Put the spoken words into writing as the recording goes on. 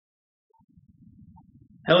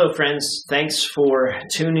Hello, friends. Thanks for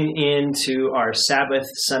tuning in to our Sabbath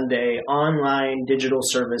Sunday online digital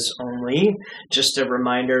service only. Just a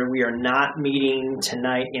reminder, we are not meeting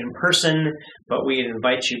tonight in person, but we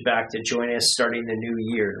invite you back to join us starting the new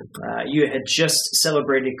year. You had just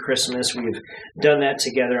celebrated Christmas. We've done that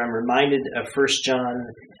together. I'm reminded of 1 John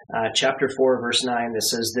chapter 4, verse 9 that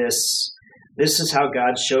says this. This is how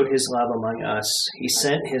God showed his love among us. He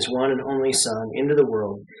sent his one and only Son into the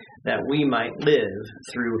world that we might live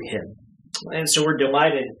through him. And so we're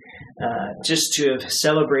delighted just to have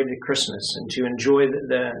celebrated Christmas and to enjoy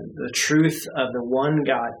the truth of the one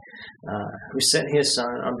God who sent his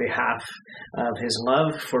Son on behalf of his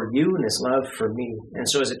love for you and his love for me. And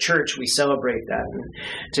so as a church, we celebrate that. And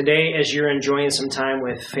today, as you're enjoying some time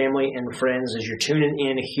with family and friends, as you're tuning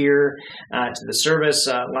in here to the service,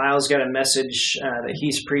 Lyle's got a message that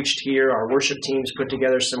he's preached here. Our worship team's put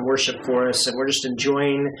together some worship for us, and we're just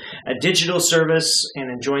enjoying a digital service and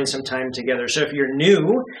enjoying some time together. So if you're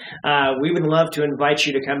new, we would love to invite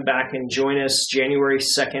you to come back and join us January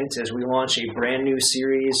 2nd as we launch a brand new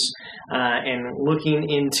series and looking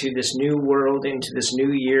into this new world, into this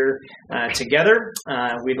new year together.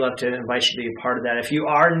 We'd love to invite you to be a part of that. If you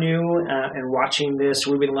are new and watching this,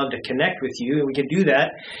 we would love to connect with you, and we can do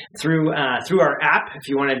that through our app. If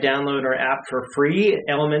you want to download our app for free,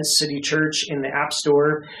 Elements City Church in the App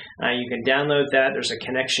Store, you can download that. There's a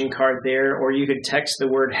connection card there, or you could text the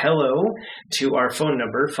word hello to our phone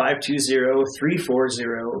number,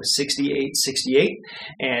 520-340-6868,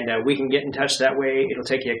 and we can get in touch that way. It'll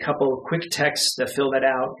take you a couple of quick texts to fill that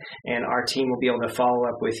out, and our team will be able to follow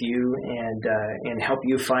up with you and help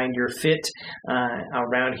you find your fit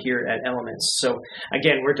around here at Elements. So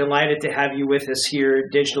again, we're delighted to have you with us here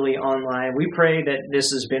digitally online. We pray that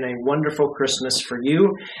this has been a wonderful Christmas for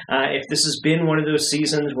you. If this has been one of those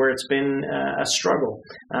seasons where it's been a struggle,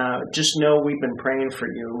 just know we've been praying for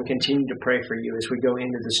you, and we continue to pray for you as we go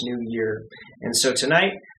into this new year. And so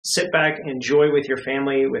tonight, sit back, enjoy with your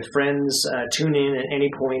family, with friends, tune in at any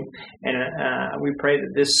point, and we pray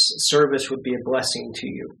that this service would be a blessing to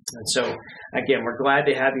you. And so, again, we're glad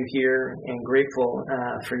to have you here and grateful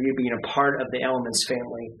for you being a part of the Elements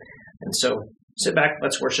family. And so, sit back,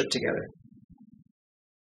 let's worship together.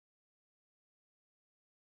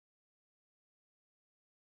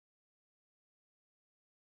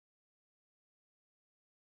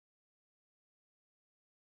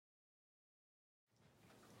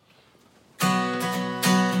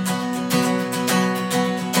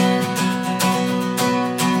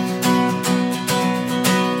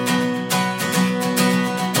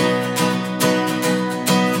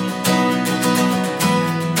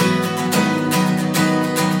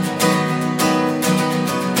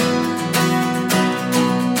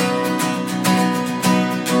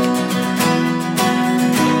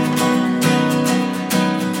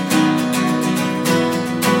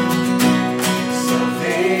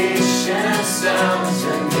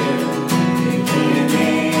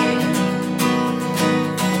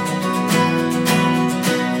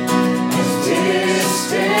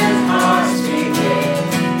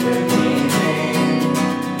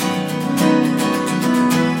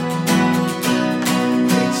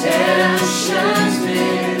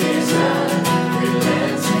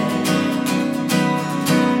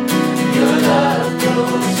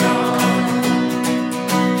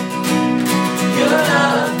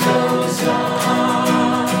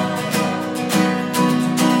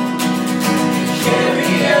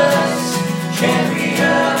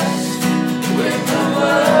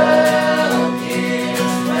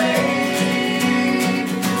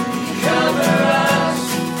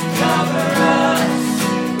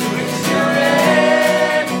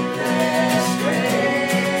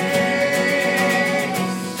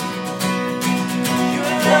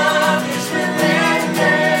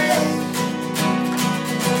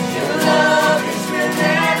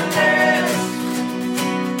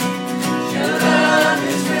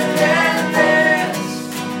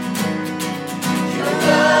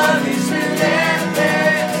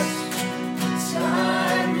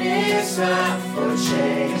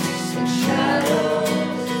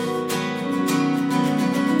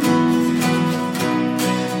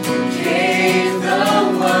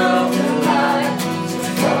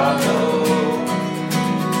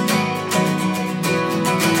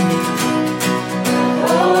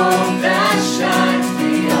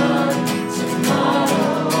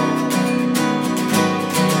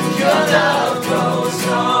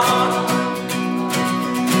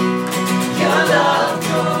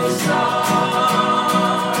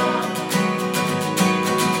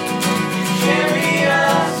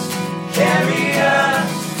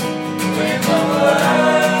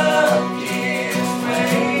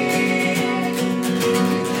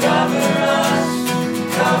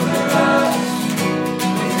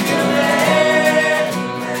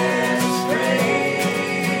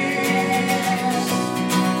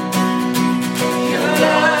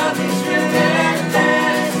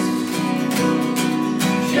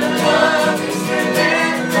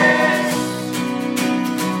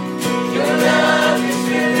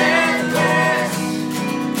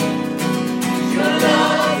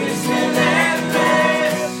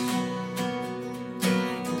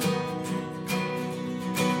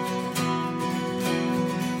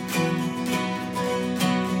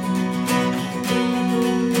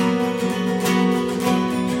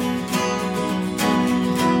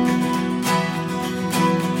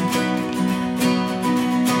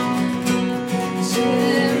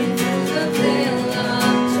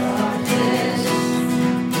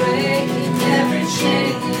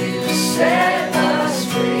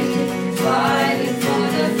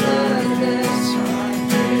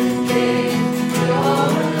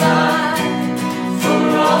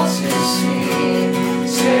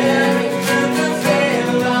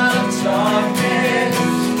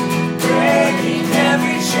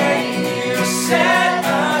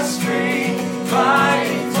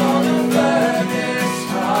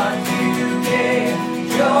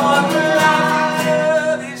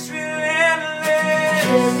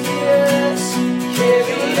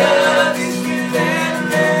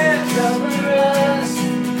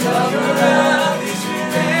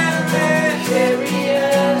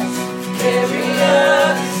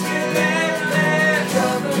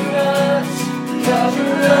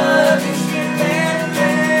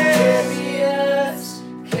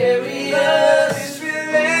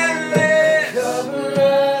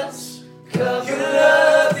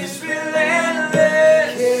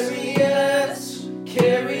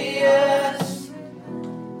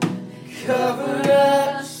 cover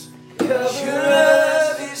us, your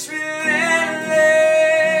love is relentless.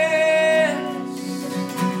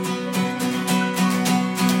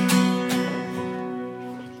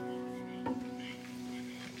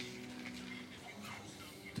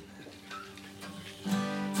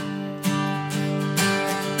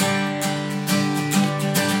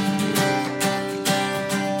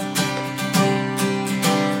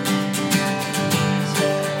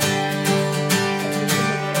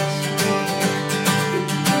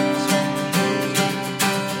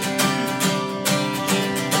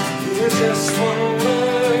 Just one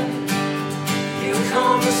word, you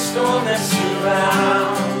calm the storm that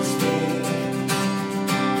surrounds me.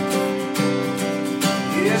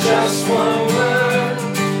 You're just one word,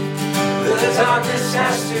 the darkness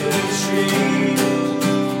has to retreat.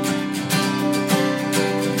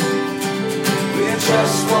 With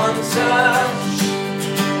just one touch,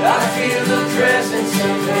 I feel the presence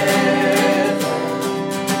of heaven.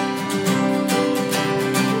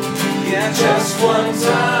 Yeah, just one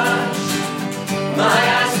touch, my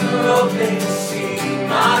eyes are open to see.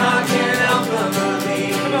 My heart can't help but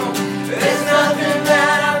believe. There's nothing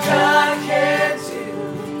that our God can't do.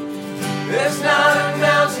 There's not a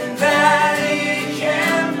mountain that He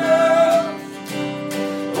can move.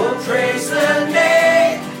 Oh, praise the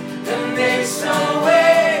name that makes a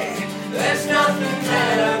way. There's nothing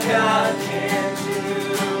that our God can't do.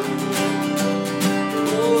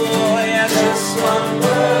 Oh, yeah, just one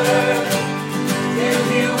word. If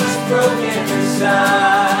you was broken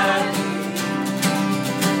inside me,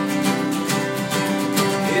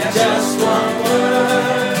 yeah, just one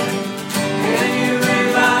word, and you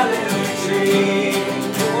revive every dream.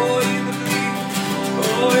 Oh, you believe,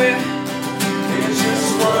 oh yeah, it's just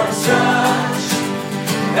one touch,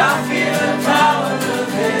 I feel the power of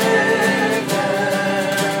heaven.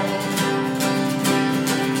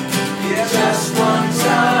 Yeah, just one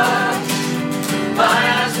touch, my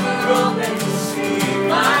eyes were open to see.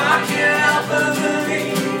 I can't help but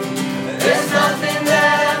believe there's nothing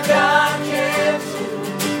that God can't do.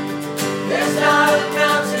 There's not a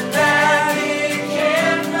mountain that He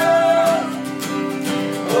can't move.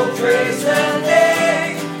 Oh, praise the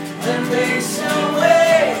name that makes a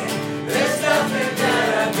way. There's nothing that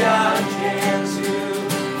our God can't do.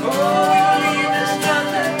 Oh, we believe there's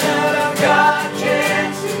nothing that our God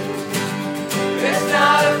can't do. There's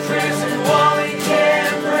not a prison wall He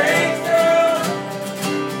can't break through.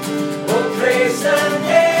 Praise the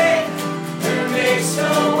name that makes a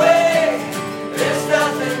way. There's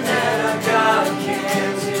nothing that our God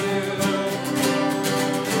can't do.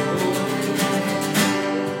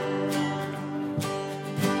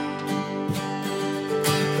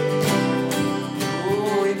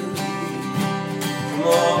 Oh, we believe. Come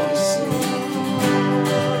on, we sing.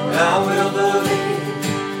 I will believe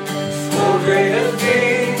for greater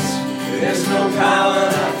things. There's no power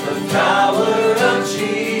like the power of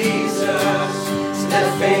Jesus. Let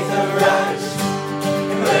faith arise,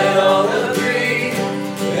 and let all agree.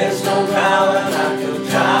 There's no power like the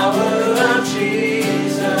power of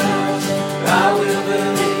Jesus. I will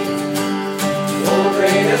believe for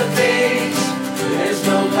greater things. There's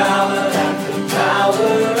no power like the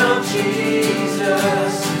power of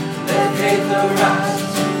Jesus. Let faith arise,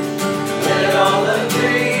 let all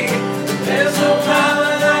agree. There's no power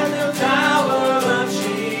like the power of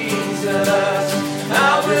Jesus.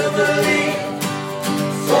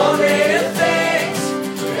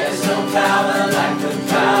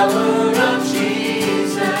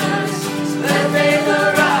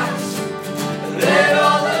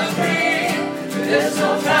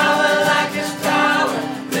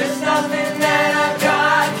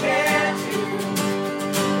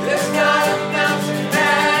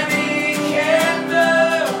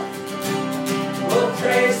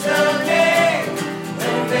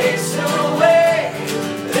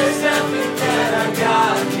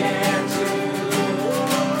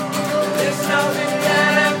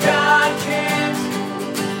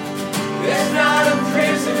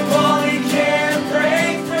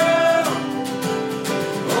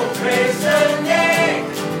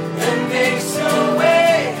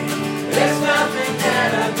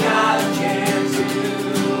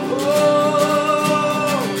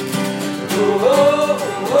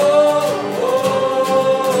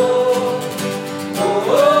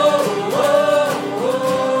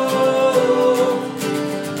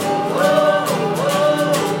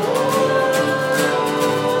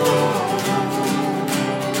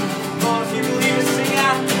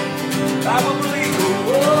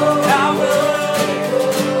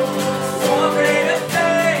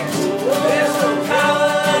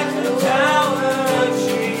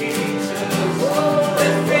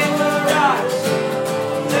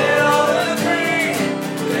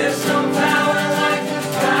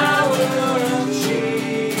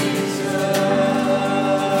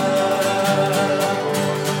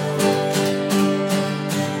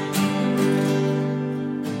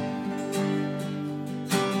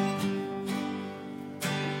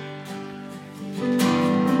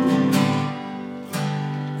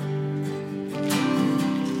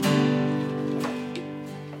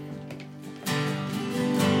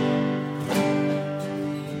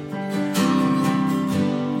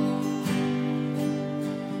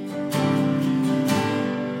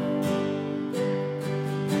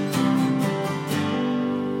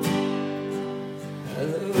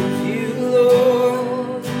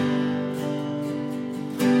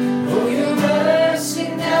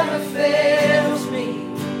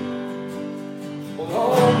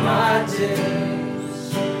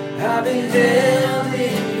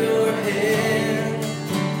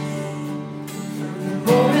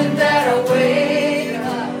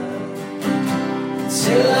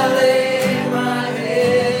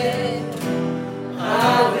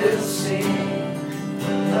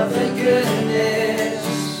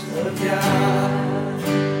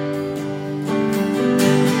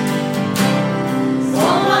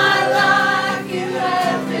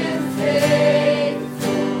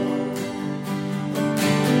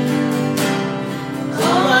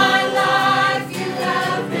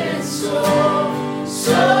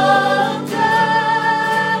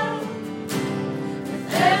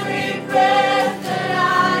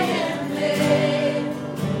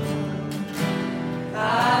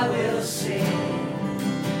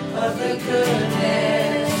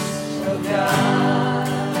 goodness of God.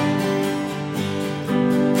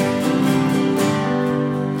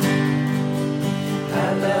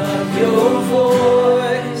 I love your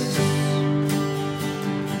voice.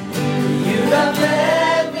 You have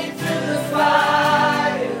led me through the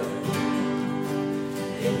fire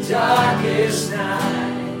in darkest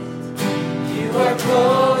night. You are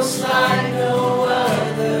close like no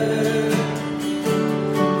other.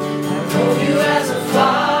 I know you as a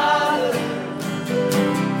father.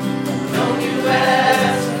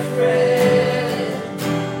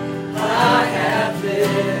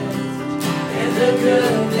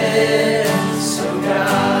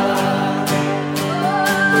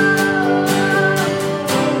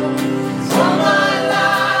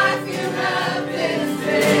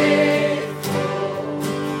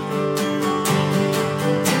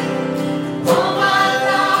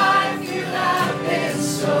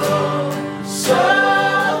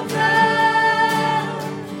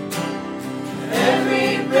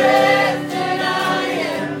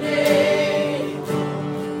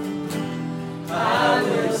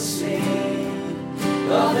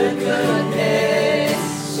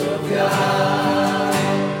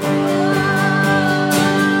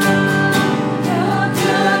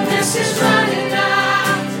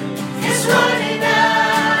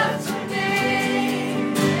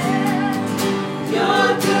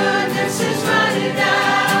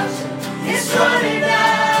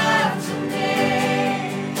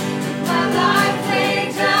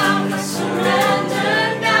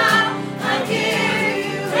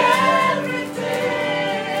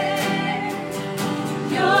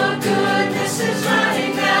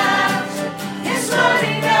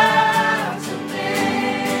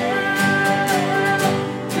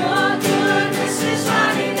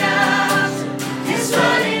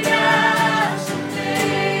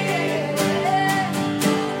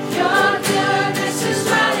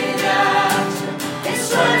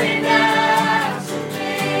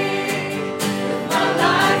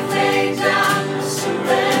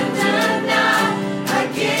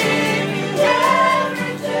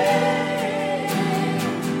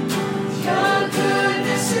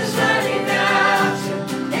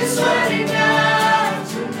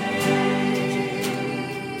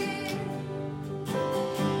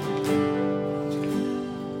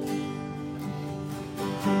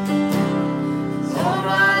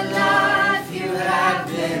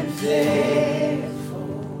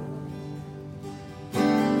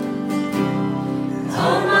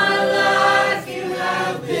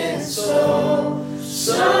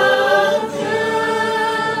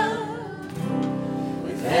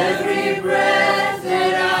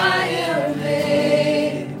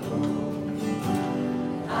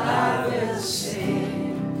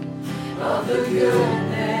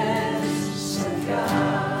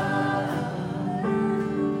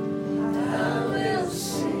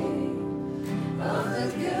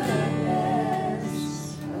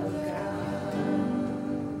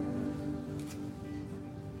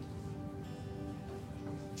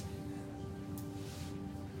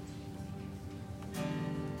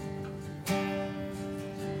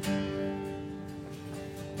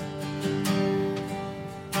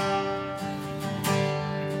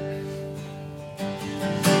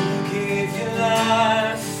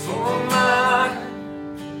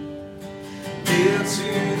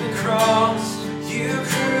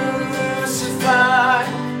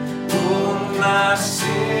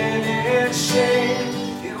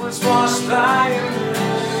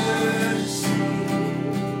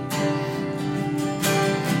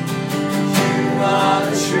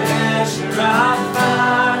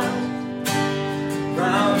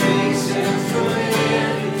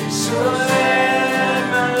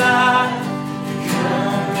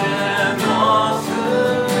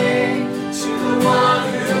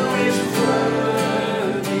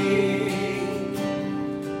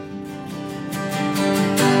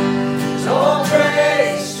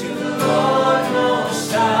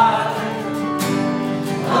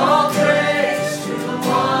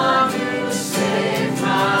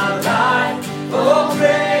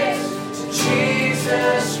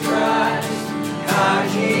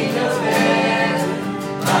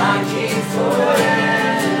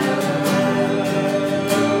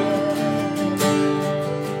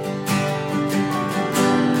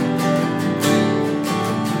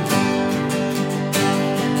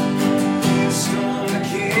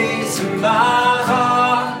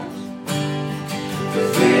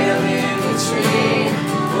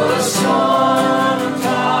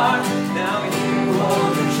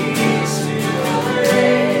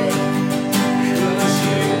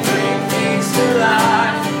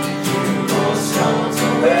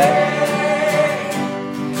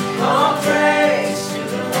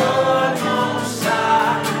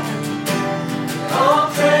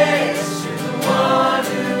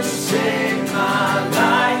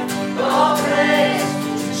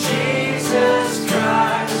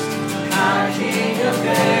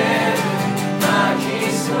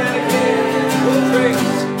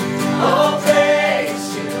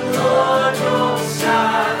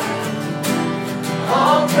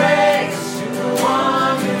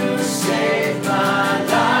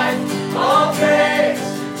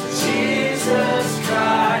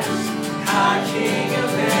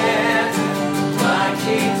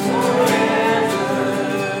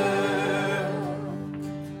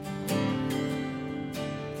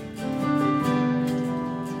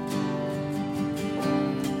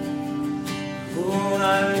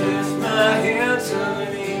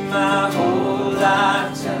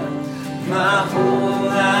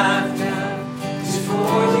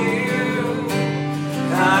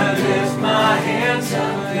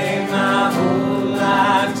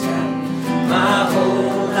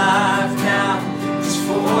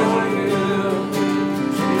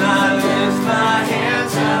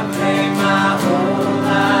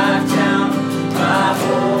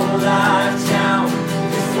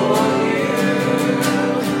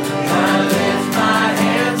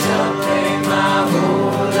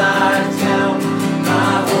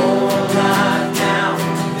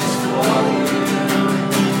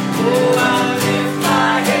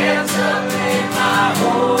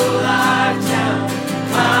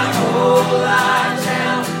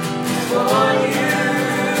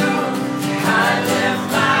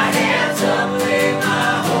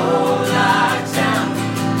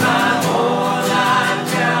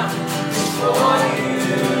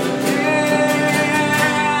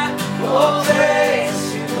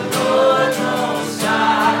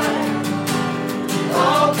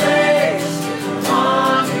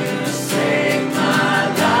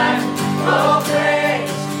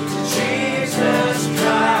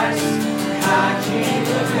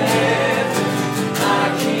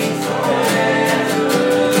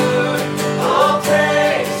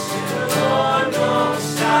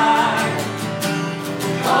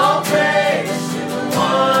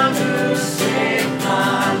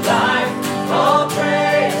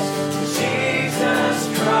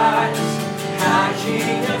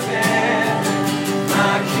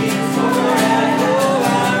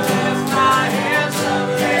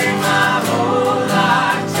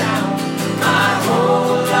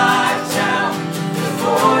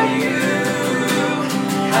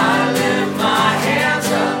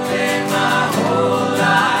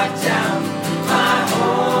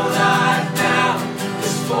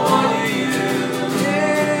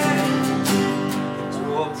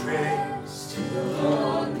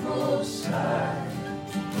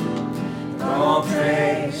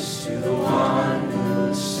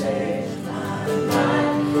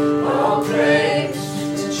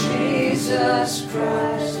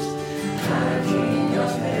 Christ, my King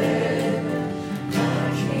of heaven,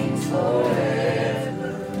 my King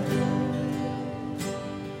forever.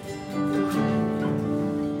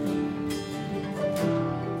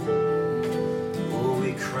 Oh,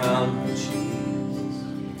 we crown you, Jesus,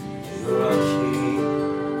 you're our King.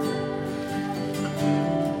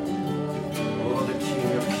 Oh, the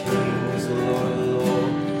King of kings, the Lord of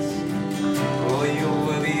lords. Oh, you're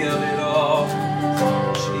worthy of it all,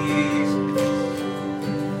 Jesus.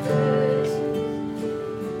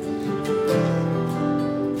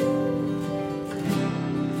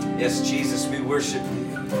 Yes, Jesus, we worship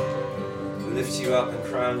you. We lift you up and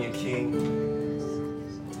crown you King.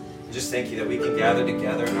 Just thank you that we can gather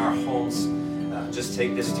together in our homes. Just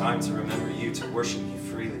take this time to remember you, to worship you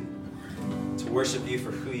freely, to worship you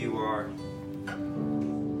for who you are,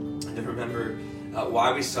 and to remember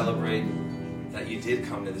why we celebrate that you did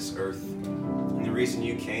come to this earth. And the reason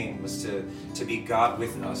you came was to be God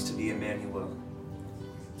with us, to be Emmanuel.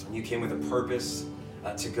 And you came with a purpose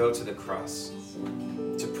to go to the cross,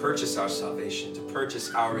 to purchase our salvation, to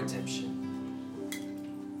purchase our redemption.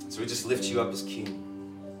 So we just lift you up as King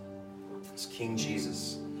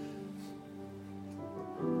Jesus.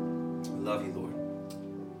 We love you, Lord.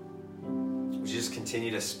 Would you just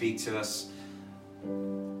continue to speak to us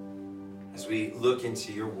as we look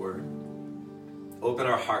into your word? Open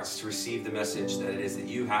our hearts to receive the message that it is that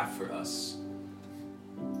you have for us.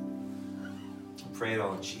 I pray it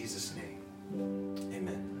all in Jesus' name.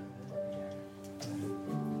 Amen.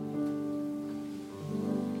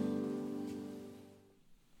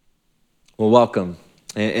 Well, welcome.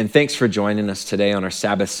 And thanks for joining us today on our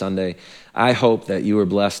Sabbath Sunday. I hope that you were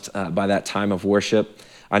blessed by that time of worship.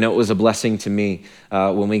 I know it was a blessing to me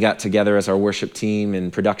when we got together as our worship team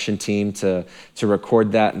and production team to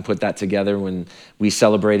record that and put that together when we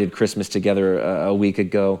celebrated Christmas together a week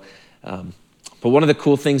ago. But one of the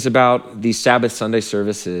cool things about these Sabbath Sunday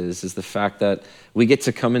services is the fact that we get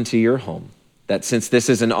to come into your home. That since this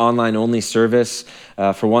is an online-only service,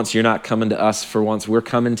 for once you're not coming to us, for once we're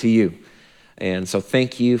coming to you. And so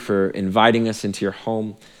thank you for inviting us into your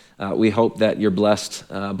home. We hope that you're blessed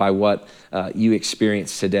by what you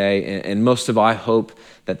experienced today. And most of all, I hope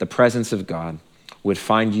that the presence of God would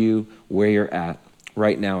find you where you're at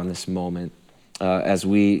right now in this moment as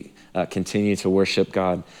we continue to worship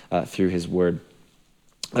God through his word.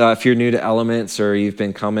 If you're new to Elements or you've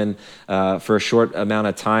been coming for a short amount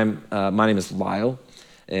of time, my name is Lyle,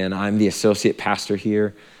 and I'm the associate pastor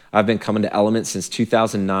here. I've been coming to Elements since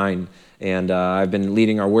 2009. And I've been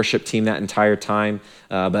leading our worship team that entire time.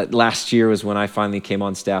 But last year was when I finally came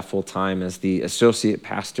on staff full-time as the associate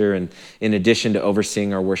pastor. And in addition to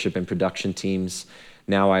overseeing our worship and production teams,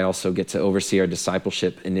 now I also get to oversee our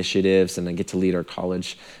discipleship initiatives, and I get to lead our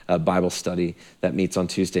college Bible study that meets on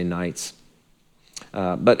Tuesday nights.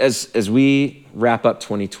 But as we wrap up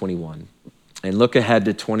 2021 and look ahead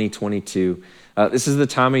to 2022, this is the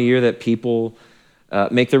time of year that people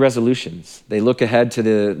make their resolutions. They look ahead to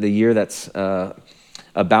the year that's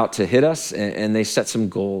about to hit us, and they set some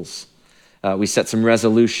goals. We set some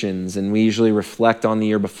resolutions, and we usually reflect on the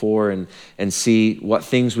year before and see what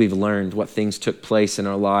things we've learned, what things took place in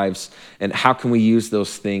our lives, and how can we use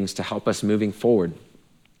those things to help us moving forward.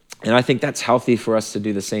 And I think that's healthy for us to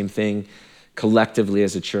do the same thing collectively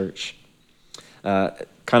as a church.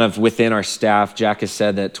 Kind of within our staff, Jack has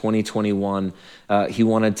said that 2021, he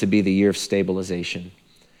wanted to be the year of stabilization.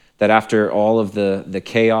 That after all of the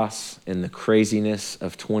chaos and the craziness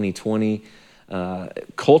of 2020,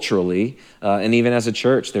 culturally, and even as a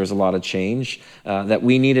church, there's a lot of change, that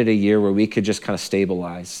we needed a year where we could just kind of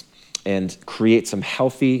stabilize and create some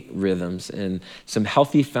healthy rhythms and some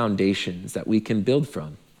healthy foundations that we can build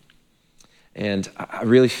from. And I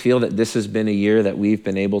really feel that this has been a year that we've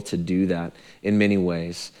been able to do that in many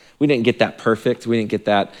ways. We didn't get that perfect. We didn't get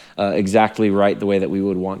that exactly right the way that we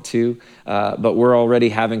would want to. But we're already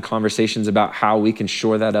having conversations about how we can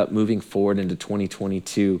shore that up moving forward into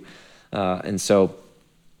 2022. And so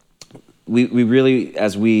we really,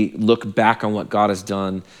 as we look back on what God has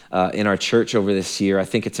done in our church over this year, I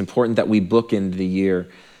think it's important that we bookend the year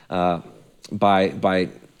by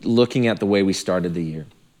looking at the way we started the year.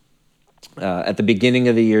 At the beginning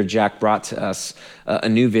of the year, Jack brought to us a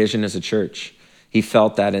new vision as a church. He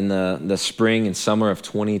felt that in the spring and summer of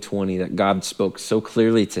 2020 that God spoke so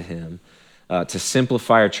clearly to him to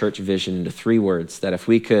simplify our church vision into 3 words, that if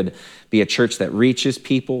we could be a church that reaches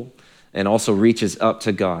people and also reaches up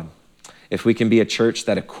to God, if we can be a church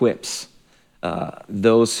that equips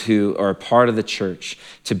those who are a part of the church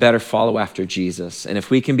to better follow after Jesus, and if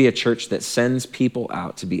we can be a church that sends people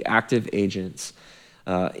out to be active agents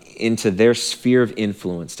into their sphere of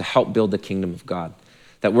influence to help build the kingdom of God,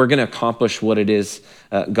 that we're going to accomplish what it is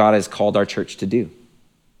God has called our church to do.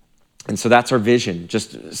 And so that's our vision.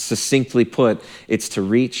 Just succinctly put, it's to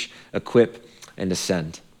reach, equip, and to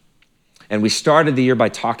send. And we started the year by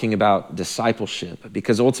talking about discipleship,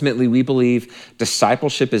 because ultimately we believe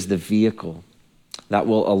discipleship is the vehicle that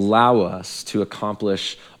will allow us to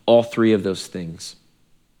accomplish all three of those things.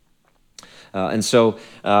 And so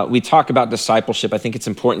we talk about discipleship. I think it's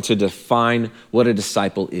important to define what a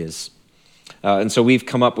disciple is. And so we've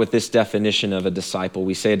come up with this definition of a disciple.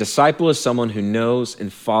 We say a disciple is someone who knows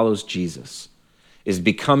and follows Jesus, is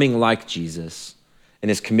becoming like Jesus, and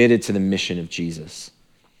is committed to the mission of Jesus.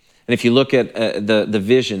 And if you look at the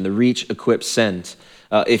vision, the reach, equip, send,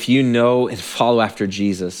 if you know and follow after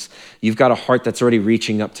Jesus, you've got a heart that's already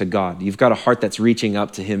reaching up to God. You've got a heart that's reaching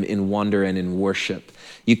up to him in wonder and in worship.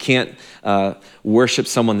 You can't worship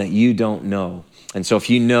someone that you don't know. And so if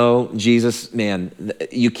you know Jesus, man,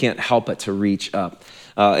 you can't help but to reach up.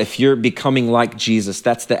 If you're becoming like Jesus,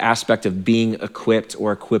 that's the aspect of being equipped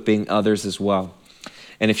or equipping others as well.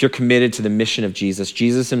 And if you're committed to the mission of Jesus,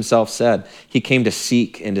 Jesus himself said he came to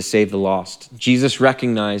seek and to save the lost. Jesus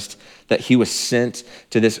recognized that he was sent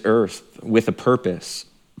to this earth with a purpose.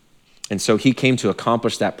 And so he came to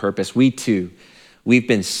accomplish that purpose. We too, we've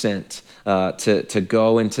been sent to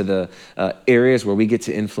go into the areas where we get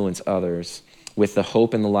to influence others with the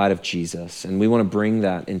hope and the light of Jesus. And we want to bring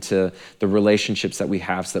that into the relationships that we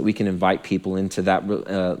have so that we can invite people into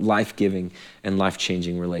that life-giving and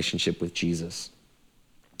life-changing relationship with Jesus.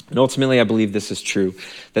 And ultimately, I believe this is true,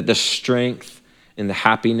 that the strength and the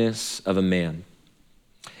happiness of a man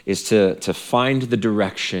is to find the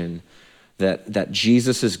direction that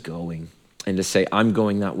Jesus is going and to say, I'm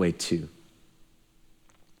going that way too.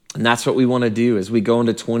 And that's what we want to do as we go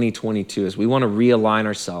into 2022, is we want to realign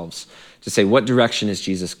ourselves to say, what direction is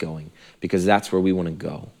Jesus going? Because that's where we want to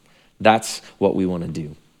go. That's what we want to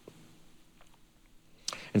do.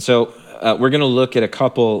 And so we're going to look at a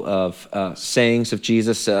couple of sayings of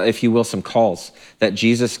Jesus, if you will, some calls that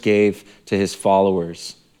Jesus gave to his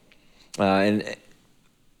followers. And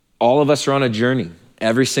all of us are on a journey,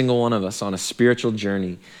 every single one of us on a spiritual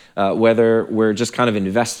journey, whether we're just kind of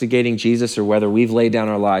investigating Jesus or whether we've laid down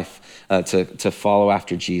our life to follow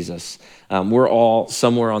after Jesus. We're all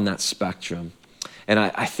somewhere on that spectrum. And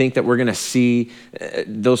I think that we're going to see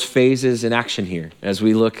those phases in action here as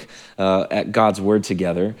we look at God's word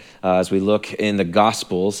together, as we look in the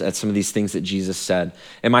Gospels at some of these things that Jesus said.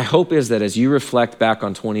 And my hope is that as you reflect back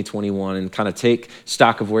on 2021 and kind of take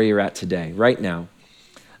stock of where you're at today, right now,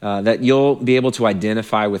 that you'll be able to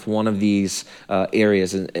identify with one of these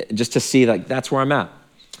areas and just to see, like, that's where I'm at.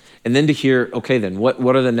 And then to hear, okay, then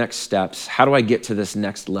what are the next steps? How do I get to this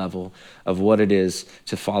next level of what it is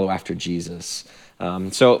to follow after Jesus?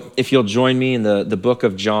 So if you'll join me in the book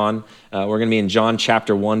of John, we're going to be in John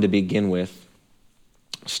chapter 1 to begin with,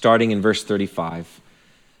 starting in verse 35.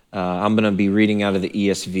 I'm going to be reading out of the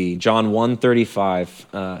ESV. John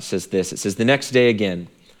 1:35 says this. It says, the next day again,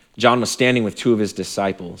 John was standing with two of his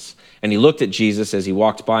disciples, and he looked at Jesus as he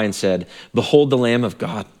walked by and said, behold the Lamb of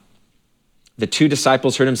God. The two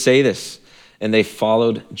disciples heard him say this, and they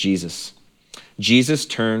followed Jesus. Jesus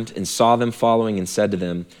turned and saw them following and said to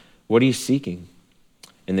them, what are you seeking?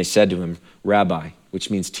 And they said to him, Rabbi, which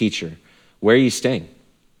means teacher, where are you staying?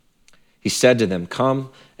 He said to them,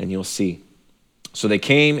 come and you'll see. So they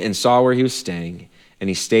came and saw where he was staying, and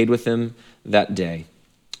he stayed with them that day,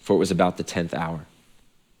 for it was about the 10th hour.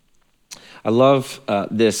 I love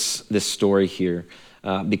this story here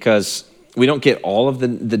because we don't get all of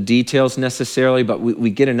the details necessarily, but we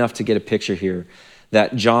get enough to get a picture here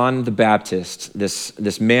that John the Baptist,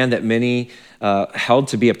 this man that many held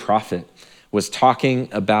to be a prophet, was talking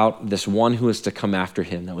about this one who was to come after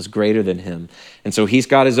him, that was greater than him. And so he's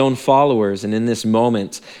got his own followers, and in this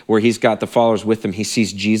moment where he's got the followers with him, he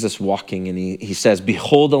sees Jesus walking, and he says,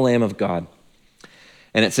 behold the Lamb of God.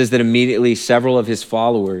 And it says that immediately several of his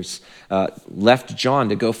followers left John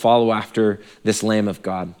to go follow after this Lamb of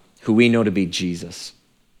God, who we know to be Jesus.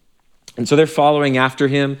 And so they're following after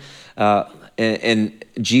him, and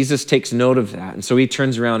Jesus takes note of that. And so he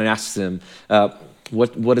turns around and asks them,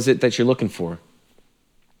 what is it that you're looking for?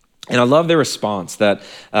 And I love their response that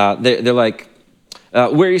they're like,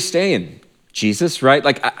 where are you staying, Jesus, right?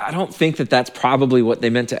 Like, I don't think that that's probably what they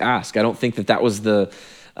meant to ask. I don't think that that was the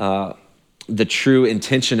true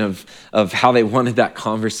intention of how they wanted that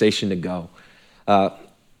conversation to go.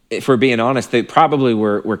 If we're being honest, they probably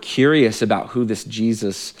were curious about who this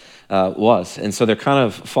Jesus was. And so they're kind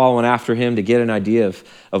of following after him to get an idea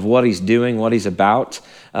of what he's doing, what he's about.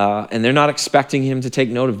 And they're not expecting him to take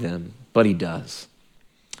note of them, but he does.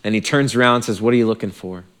 And he turns around and says, what are you looking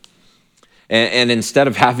for? And instead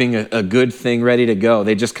of having a good thing ready to go,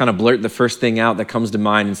 they just kind of blurt the first thing out that comes to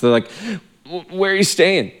mind. And so they're like, where are you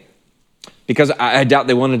staying? Because I doubt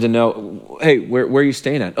they wanted to know, hey, where are you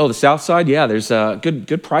staying at? Oh, the South Side? Yeah, there's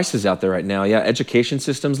good prices out there right now. Yeah, education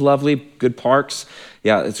system's lovely, good parks.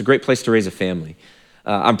 Yeah, it's a great place to raise a family.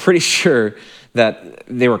 I'm pretty sure that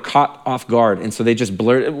they were caught off guard, and so they just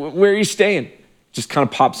blurted, where are you staying? Just kind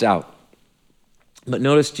of pops out. But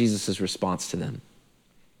notice Jesus' response to them.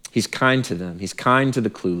 He's kind to them. He's kind to the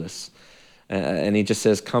clueless. And he just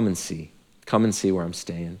says, come and see. Come and see where I'm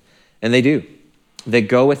staying. And they do. They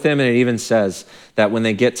go with him, and it even says that when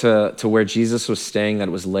they get to where Jesus was staying, that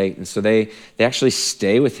it was late. And so they actually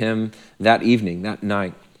stay with him that evening, that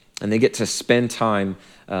night. And they get to spend time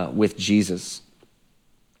with Jesus.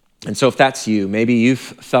 And so if that's you, maybe you've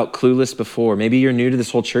felt clueless before. Maybe you're new to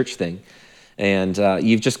this whole church thing, and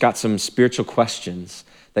you've just got some spiritual questions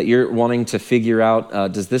that you're wanting to figure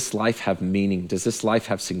out, does this life have meaning? Does this life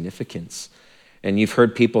have significance? And you've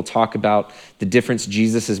heard people talk about the difference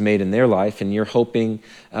Jesus has made in their life, and you're hoping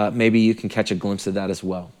maybe you can catch a glimpse of that as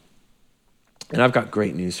well. And I've got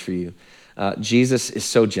great news for you. Jesus is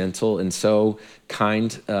so gentle and so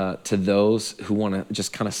kind to those who want to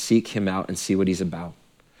just kind of seek him out and see what he's about.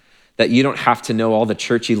 That you don't have to know all the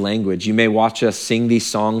churchy language. You may watch us sing these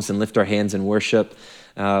songs and lift our hands in worship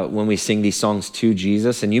when we sing these songs to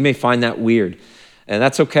Jesus, and you may find that weird, and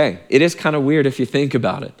that's okay. It is kind of weird if you think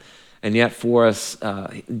about it, and yet for us,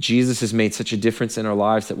 Jesus has made such a difference in our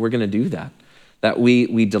lives that we're going to do that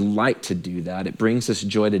we delight to do that. It brings us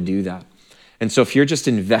joy to do that. And so if you're just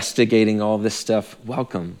investigating all this stuff,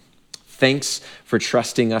 welcome. Thanks for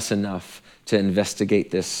trusting us enough to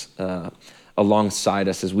investigate this alongside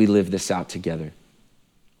us as we live this out together.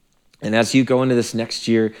 And as you go into this next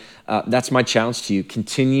year, that's my challenge to you.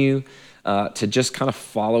 Continue to just kind of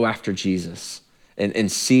follow after Jesus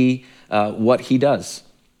and see what he does.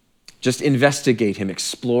 Just investigate him,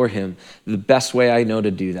 explore him. The best way I know to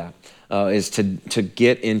do that is to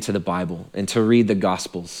get into the Bible and to read the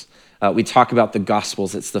Gospels. We talk about the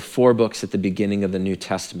Gospels. It's the 4 books at the beginning of the New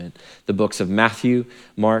Testament, the books of Matthew,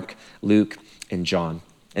 Mark, Luke, and John.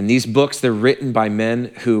 And these books, they're written by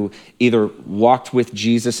men who either walked with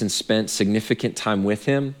Jesus and spent significant time with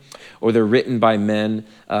him, or they're written by men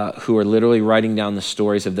who are literally writing down the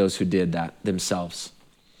stories of those who did that themselves.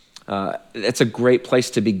 It's a great place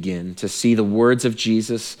to begin, to see the words of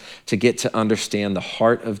Jesus, to get to understand the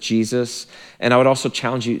heart of Jesus. And I would also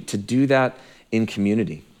challenge you to do that in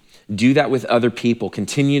community. Do that with other people.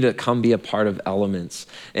 Continue to come be a part of Elements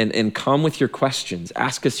and come with your questions.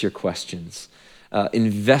 Ask us your questions.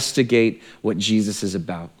 Investigate what Jesus is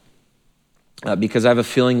about. Because I have a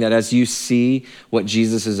feeling that as you see what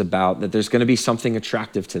Jesus is about, that there's going to be something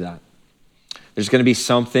attractive to that. There's going to be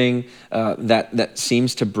something that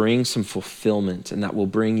seems to bring some fulfillment and that will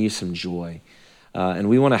bring you some joy. And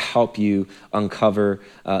we want to help you uncover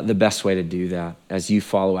the best way to do that as you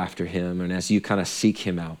follow after him and as you kind of seek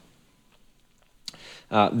him out.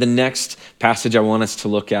 The next passage I want us to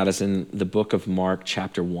look at is in the book of Mark,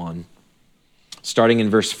 chapter 1. Starting in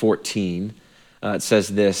verse 14, it says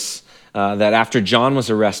this, that after John was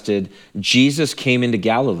arrested, Jesus came into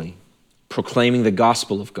Galilee, proclaiming the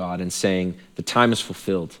gospel of God and saying, the time is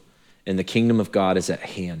fulfilled and the kingdom of God is at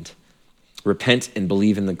hand. Repent and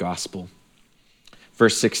believe in the gospel.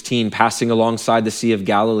 Verse 16, passing alongside the Sea of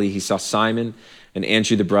Galilee, he saw Simon and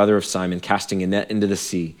Andrew, the brother of Simon, casting a net into the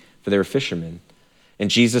sea, for they were fishermen. And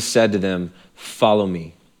Jesus said to them, follow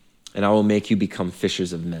me, and I will make you become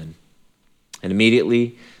fishers of men. And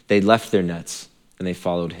immediately they left their nets and they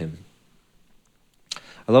followed him.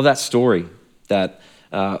 I love that story that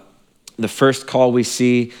the first call we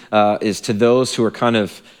see is to those who are kind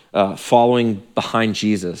of following behind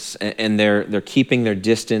Jesus, and they're keeping their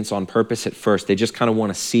distance on purpose at first. They just kind of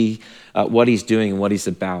want to see what he's doing and what he's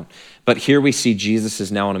about. But here we see Jesus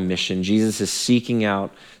is now on a mission. Jesus is seeking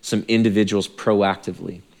out some individuals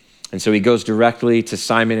proactively. And so he goes directly to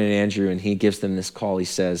Simon and Andrew and he gives them this call. He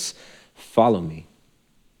says, follow me.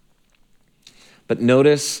 But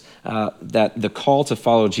notice that the call to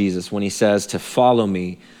follow Jesus, when he says to follow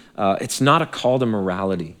me, it's not a call to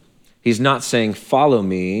morality. He's not saying, follow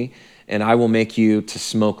me and I will make you to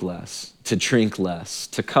smoke less, to drink less,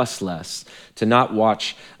 to cuss less, to not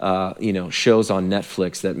watch shows on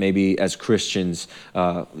Netflix that maybe as Christians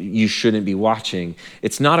you shouldn't be watching.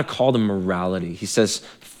 It's not a call to morality. He says,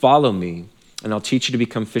 follow me and I'll teach you to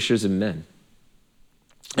become fishers of men.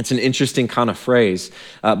 It's an interesting kind of phrase,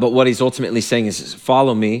 but what he's ultimately saying is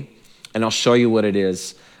follow me and I'll show you what it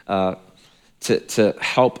is to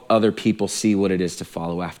help other people see what it is to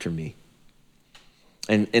follow after me.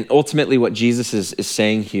 And ultimately what Jesus is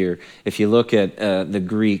saying here, if you look at the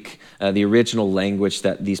Greek, the original language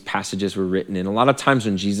that these passages were written in, a lot of times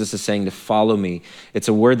when Jesus is saying to follow me, it's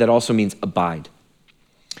a word that also means abide.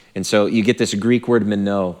 And so you get this Greek word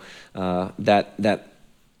meno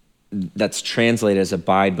that's translated as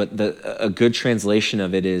abide, but a good translation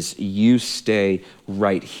of it is you stay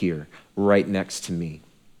right here, right next to me.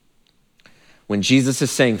 When Jesus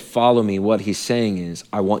is saying follow me, what he's saying is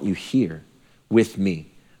I want you here with me,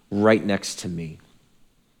 right next to me.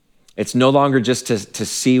 It's no longer just to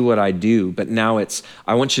see what I do, but now it's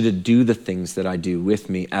I want you to do the things that I do with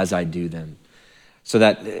me as I do them. So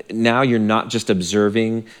that now you're not just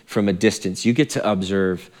observing from a distance, you get to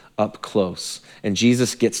observe up close. And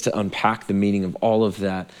Jesus gets to unpack the meaning of all of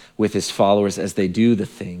that with his followers as they do the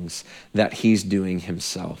things that he's doing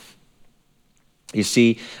himself. You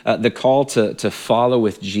see, the call to follow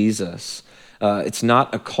with Jesus, it's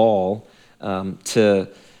not a call to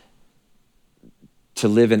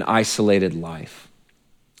live an isolated life.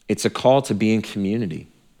 It's a call to be in community,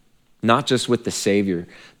 not just with the Savior,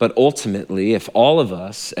 but ultimately, if all of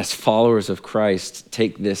us as followers of Christ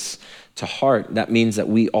take this to heart, that means that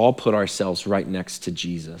we all put ourselves right next to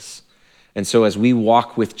Jesus. And so as we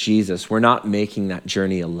walk with Jesus, we're not making that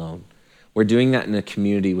journey alone. We're doing that in a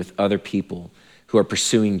community with other people who are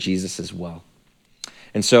pursuing Jesus as well.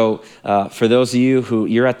 And so for those of you who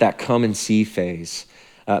you're at that come and see phase,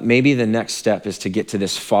 maybe the next step is to get to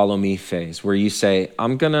this follow me phase where you say,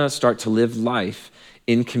 I'm gonna start to live life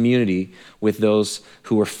in community with those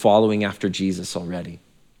who are following after Jesus already.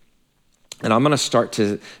 And I'm gonna start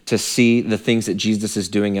to see the things that Jesus is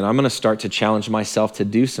doing, and I'm gonna start to challenge myself to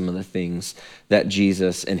do some of the things that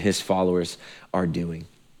Jesus and his followers are doing.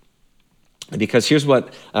 Because here's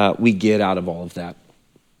what we get out of all of that.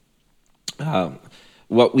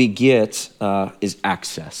 What we get is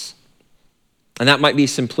access. And that might be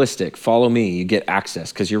simplistic. Follow me, you get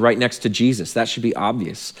access because you're right next to Jesus. That should be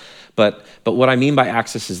obvious. But what I mean by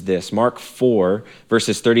access is this. Mark 4,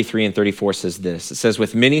 verses 33 and 34 says this. It says,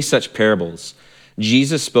 with many such parables,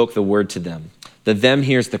 Jesus spoke the word to them. The them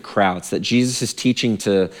here is the crowds that Jesus is teaching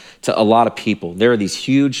to a lot of people. There are these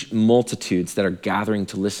huge multitudes that are gathering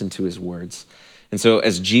to listen to his words. And so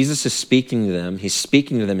as Jesus is speaking to them, he's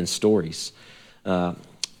speaking to them in stories.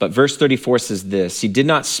 But verse 34 says this, he did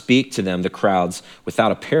not speak to them, the crowds,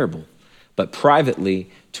 without a parable, but privately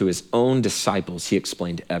to his own disciples, he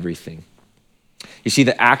explained everything. You see,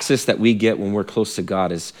 the access that we get when we're close to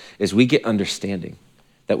God is we get understanding,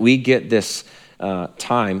 that we get this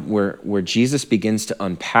time where Jesus begins to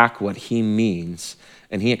unpack what he means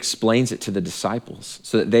and he explains it to the disciples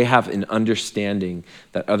so that they have an understanding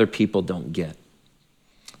that other people don't get.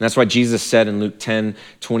 And that's why Jesus said in Luke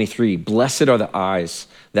 10:23, blessed are the eyes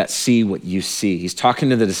that see what you see. He's talking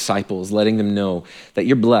to the disciples, letting them know that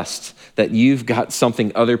you're blessed, that you've got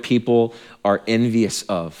something other people are envious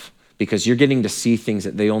of because you're getting to see things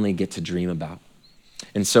that they only get to dream about.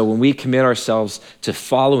 And so when we commit ourselves to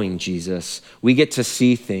following Jesus, we get to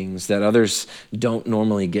see things that others don't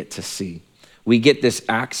normally get to see. We get this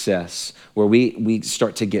access where we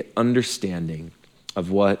start to get understanding of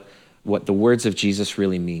what the words of Jesus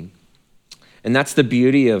really mean. And that's the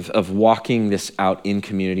beauty of walking this out in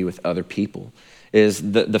community with other people,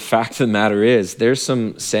 is the fact of the matter is there's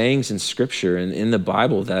some sayings in Scripture and in the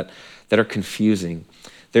Bible that are confusing.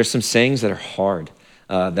 There's some sayings that are hard,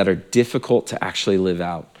 that are difficult to actually live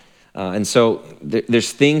out. And so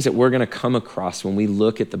there's things that we're going to come across when we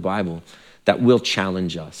look at the Bible that will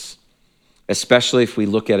challenge us, especially if we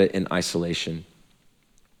look at it in isolation.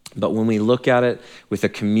 But when we look at it with a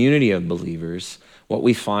community of believers, what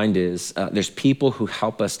we find is there's people who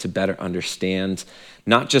help us to better understand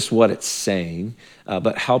not just what it's saying,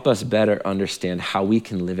 but help us better understand how we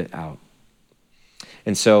can live it out.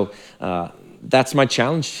 And so that's my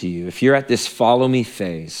challenge to you. If you're at this follow me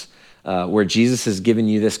phase where Jesus has given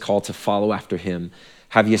you this call to follow after him,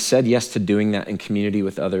 have you said yes to doing that in community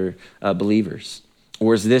with other believers?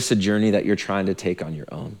 Or is this a journey that you're trying to take on your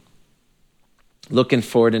own? Looking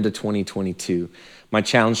forward into 2022, my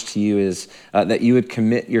challenge to you is that you would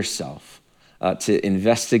commit yourself to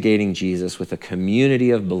investigating Jesus with a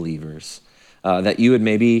community of believers, that you would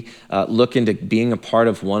maybe look into being a part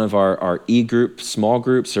of one of our e-group, small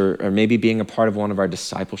groups, or maybe being a part of one of our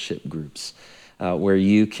discipleship groups, where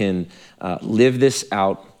you can live this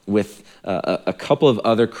out with a couple of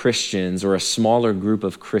other Christians or a smaller group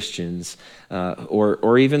of Christians,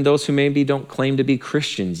 or even those who maybe don't claim to be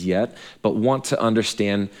Christians yet, but want to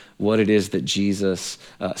understand what it is that Jesus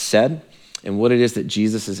said and what it is that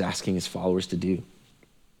Jesus is asking his followers to do.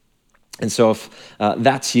 And so if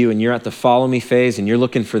that's you and you're at the follow me phase and you're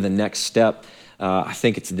looking for the next step, I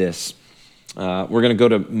think it's this. We're going to go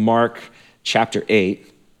to Mark chapter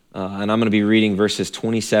 8, and I'm going to be reading verses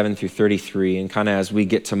 27 through 33. And kind of as we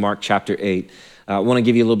get to Mark chapter 8, I want to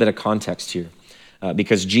give you a little bit of context here.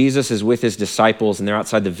 Because Jesus is with his disciples, and they're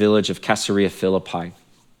outside the village of Caesarea Philippi.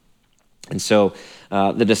 And so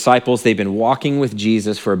the disciples, they've been walking with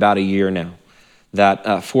Jesus for about a year now.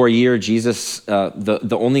 That for a year, Jesus,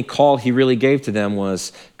 the only call he really gave to them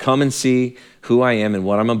was, come and see who I am and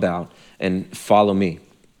what I'm about, and follow me.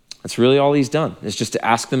 That's really all he's done, is just to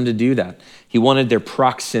ask them to do that. He wanted their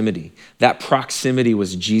proximity. That proximity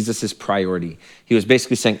was Jesus's priority. He was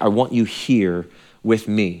basically saying, I want you here with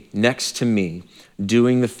me, next to me,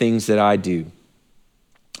 doing the things that I do.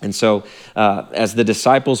 And so as the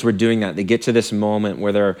disciples were doing that, they get to this moment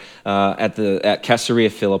where they're at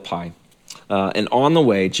Caesarea Philippi. And on the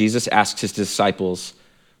way, Jesus asks his disciples,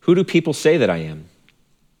 who do people say that I am?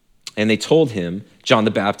 And they told him, John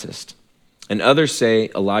the Baptist. And others say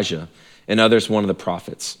Elijah, and others one of the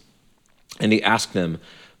prophets. And he asked them,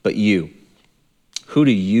 but you, who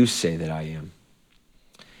do you say that I am?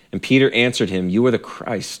 And Peter answered him, you are the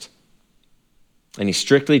Christ. And he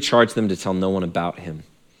strictly charged them to tell no one about him.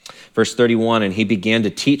 Verse 31, and he began to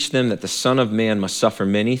teach them that the Son of Man must suffer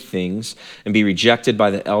many things and be rejected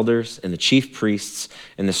by the elders and the chief priests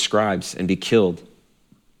and the scribes and be killed,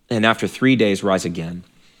 and after 3 days rise again.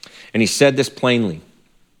 And he said this plainly.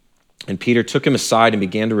 And Peter took him aside and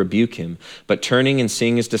began to rebuke him. But turning and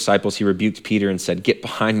seeing his disciples, he rebuked Peter and said, get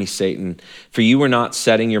behind me, Satan, for you are not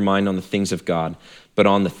setting your mind on the things of God, but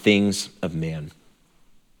on the things of man.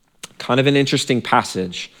 Kind of an interesting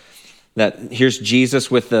passage that here's Jesus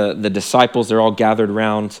with the disciples. They're all gathered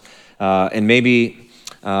around. And maybe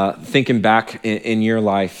thinking back in your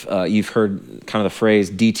life, you've heard kind of the phrase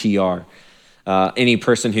DTR. Any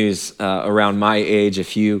person who's around my age,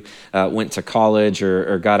 if you went to college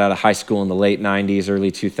or got out of high school in the late 90s,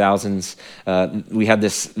 early 2000s, we had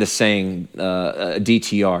this saying,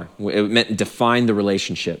 DTR. It meant define the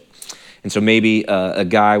relationship. And so maybe a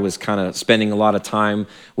guy was kind of spending a lot of time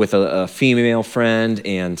with a female friend,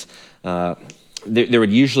 and there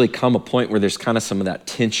would usually come a point where there's kind of some of that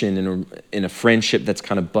tension in a friendship that's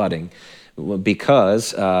kind of budding,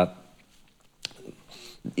 because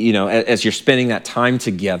as you're spending that time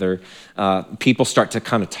together, people start to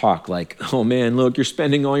kind of talk like, oh man, look, you're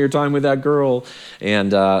spending all your time with that girl.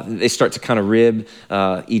 And they start to kind of rib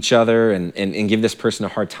each other and give this person a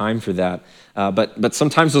hard time for that. But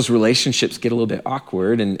sometimes those relationships get a little bit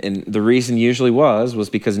awkward. And the reason usually was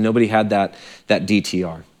because nobody had that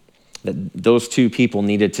DTR. That those two people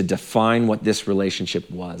needed to define what this relationship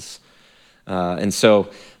was. And so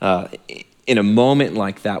in a moment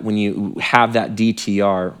like that, when you have that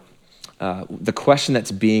DTR, the question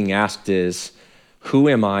that's being asked is, who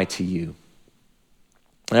am I to you?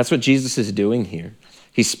 And that's what Jesus is doing here.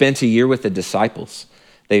 He spent a year with the disciples.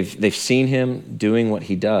 They've seen him doing what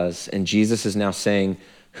he does, and Jesus is now saying,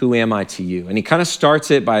 who am I to you? And he kind of starts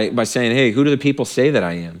it by saying, hey, who do the people say that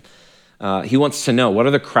I am? He wants to know, what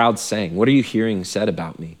are the crowds saying? What are you hearing said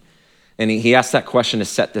about me? And he asked that question to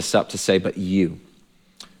set this up to say, but you,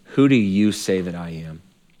 who do you say that I am?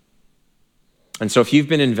 And so if you've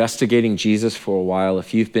been investigating Jesus for a while,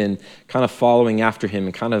 if you've been kind of following after him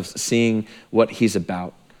and kind of seeing what he's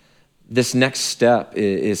about, this next step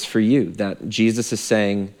is for you, that Jesus is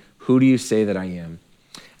saying, who do you say that I am?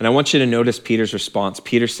 And I want you to notice Peter's response.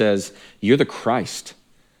 Peter says, you're the Christ.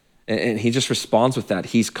 And he just responds with that.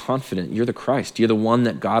 He's confident. You're the Christ. You're the one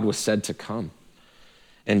that God was said to come.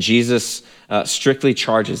 And Jesus strictly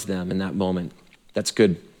charges them in that moment. That's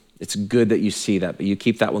good. It's good that you see that, but you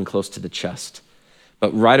keep that one close to the chest.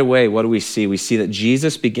 But right away, what do we see? We see that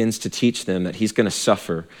Jesus begins to teach them that he's going to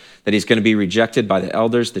suffer, that he's going to be rejected by the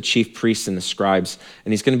elders, the chief priests, and the scribes,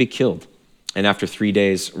 and he's going to be killed. And after 3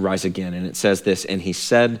 days, rise again. And it says this, and he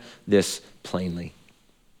said this plainly.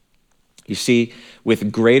 You see,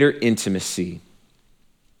 with greater intimacy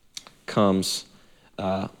comes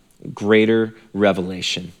greater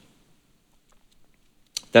revelation.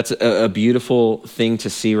 That's a beautiful thing to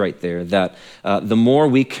see right there, that the more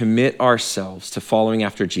we commit ourselves to following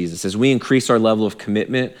after Jesus, as we increase our level of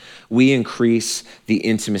commitment, we increase the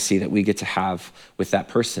intimacy that we get to have with that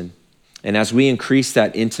person. And as we increase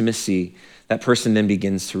that intimacy, that person then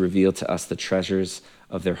begins to reveal to us the treasures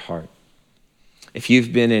of their heart. If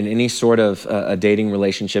you've been in any sort of a dating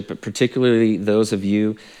relationship, but particularly those of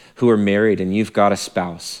you who are married and you've got a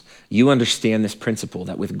spouse, you understand this principle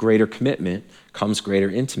that with greater commitment comes greater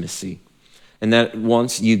intimacy. And that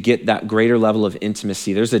once you get that greater level of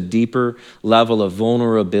intimacy, there's a deeper level of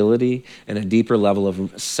vulnerability and a deeper level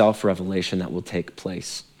of self-revelation that will take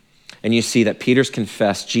place. And you see that Peter's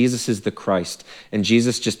confessed Jesus is the Christ, and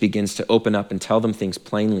Jesus just begins to open up and tell them things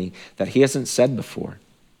plainly that he hasn't said before.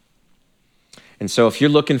 And so if you're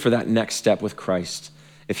looking for that next step with Christ,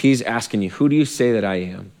 if he's asking you, who do you say that I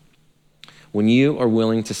am? When you are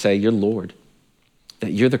willing to say you're Lord,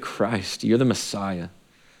 that you're the Christ, you're the Messiah,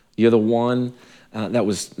 you're the one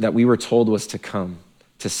that we were told was to come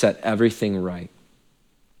to set everything right.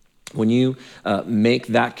 When you make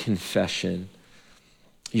that confession,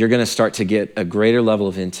 you're going to start to get a greater level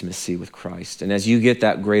of intimacy with Christ. And as you get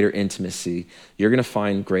that greater intimacy, you're going to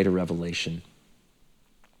find greater revelation.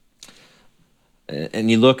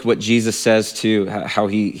 And you look what Jesus says to how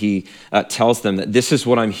he tells them that this is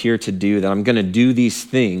what I'm here to do, that I'm going to do these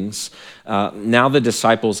things. Now the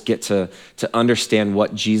disciples get to understand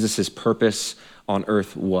what Jesus' purpose on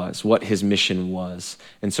earth was, what his mission was.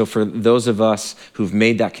 And so for those of us who've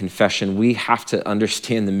made that confession, we have to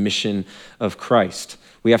understand the mission of Christ.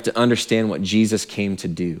 We have to understand what Jesus came to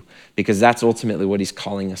do, because that's ultimately what he's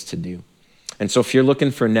calling us to do. And so if you're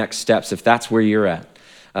looking for next steps, if that's where you're at,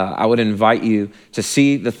 I would invite you to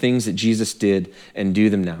see the things that Jesus did and do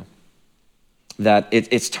them now. That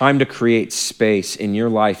it's time to create space in your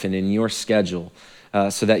life and in your schedule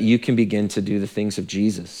so that you can begin to do the things of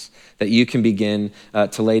Jesus, that you can begin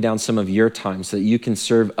to lay down some of your time so that you can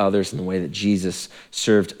serve others in the way that Jesus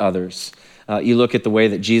served others. You look at the way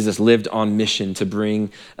that Jesus lived on mission to bring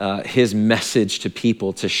his message to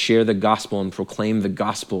people, to share the gospel and proclaim the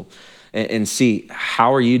gospel. And see,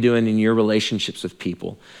 how are you doing in your relationships with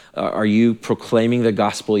people? Are you proclaiming the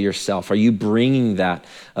gospel yourself? Are you bringing that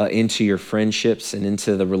into your friendships and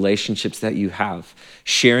into the relationships that you have?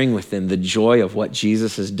 Sharing with them the joy of what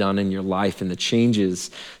Jesus has done in your life and the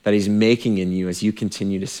changes that he's making in you as you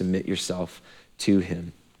continue to submit yourself to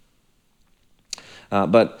him.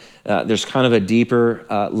 But there's kind of a deeper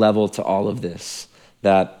level to all of this,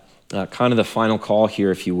 that kind of the final call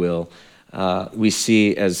here, if you will, we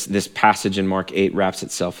see as this passage in Mark 8 wraps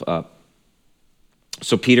itself up.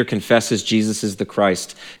 So Peter confesses Jesus is the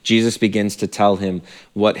Christ. Jesus begins to tell him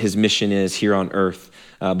what his mission is here on earth.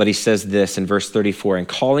 But he says this in verse 34, and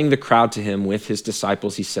calling the crowd to him with his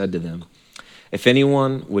disciples, he said to them, if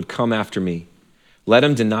anyone would come after me, let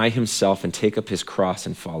him deny himself and take up his cross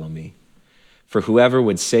and follow me. For whoever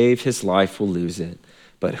would save his life will lose it,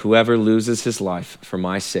 but whoever loses his life for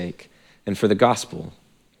my sake and for the gospel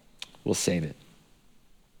will save it.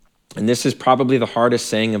 And this is probably the hardest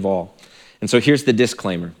saying of all. And so here's the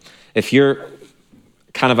disclaimer. If you're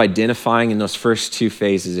kind of identifying in those first two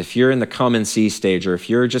phases, if you're in the come and see stage, or if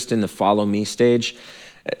you're just in the follow me stage,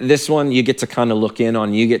 this one you get to kind of look in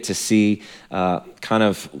on, you get to see kind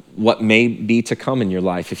of what may be to come in your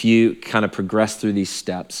life if you kind of progress through these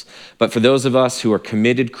steps. But for those of us who are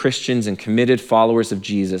committed Christians and committed followers of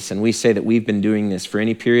Jesus, and we say that we've been doing this for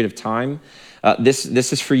any period of time, this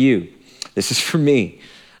is for you. This is for me.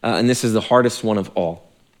 And this is the hardest one of all.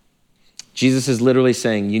 Jesus is literally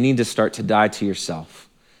saying you need to start to die to yourself.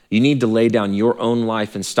 You need to lay down your own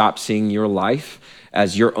life and stop seeing your life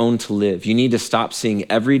as your own to live. You need to stop seeing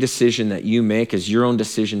every decision that you make as your own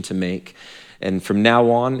decision to make. And from now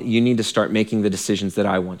on, you need to start making the decisions that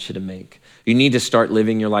I want you to make. You need to start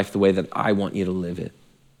living your life the way that I want you to live it.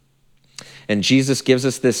 And Jesus gives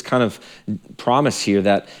us this kind of promise here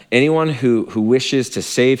that anyone who wishes to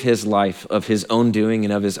save his life of his own doing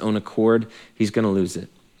and of his own accord, he's going to lose it.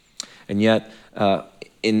 And yet,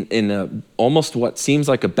 in almost what seems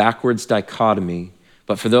like a backwards dichotomy,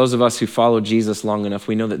 but for those of us who follow Jesus long enough,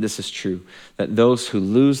 we know that this is true, that those who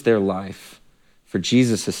lose their life for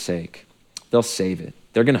Jesus' sake, they'll save it.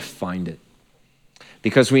 They're going to find it.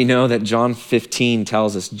 Because we know that John 15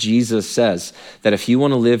 tells us, Jesus says that if you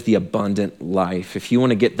want to live the abundant life, if you want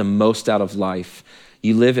to get the most out of life,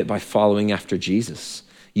 you live it by following after Jesus.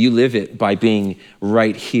 You live it by being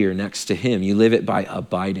right here next to him. You live it by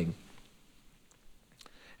abiding.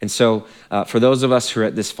 And so for those of us who are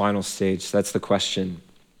at this final stage, that's the question.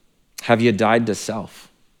 Have you died to self?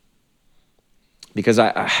 Because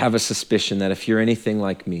I have a suspicion that if you're anything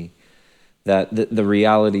like me, that the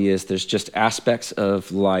reality is there's just aspects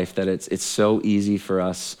of life that it's so easy for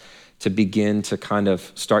us to begin to kind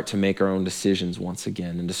of start to make our own decisions once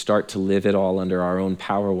again and to start to live it all under our own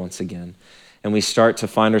power once again. And we start to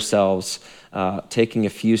find ourselves taking a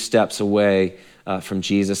few steps away from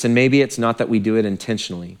Jesus. And maybe it's not that we do it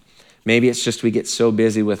intentionally. Maybe it's just we get so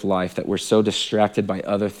busy with life that we're so distracted by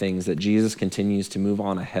other things that Jesus continues to move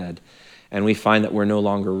on ahead. And we find that we're no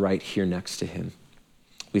longer right here next to him.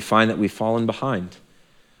 We find that we've fallen behind.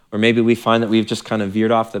 Or maybe we find that we've just kind of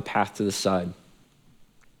veered off the path to the side.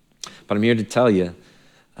 But I'm here to tell you,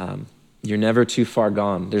 you're never too far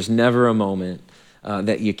gone. There's never a moment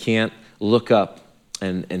that you can't look up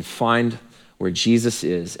and find where Jesus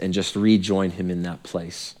is and just rejoin him in that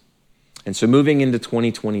place. And so moving into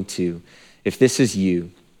 2022, if this is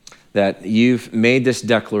you, that you've made this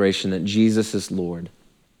declaration that Jesus is Lord,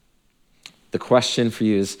 the question for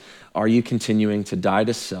you is, are you continuing to die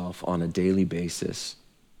to self on a daily basis?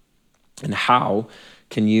 And how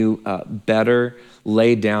can you better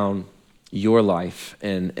lay down your life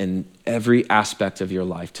and every aspect of your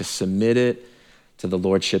life to submit it to the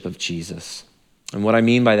lordship of Jesus? And what I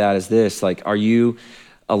mean by that is this, like, are you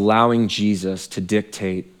allowing Jesus to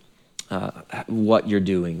dictate what you're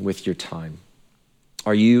doing with your time?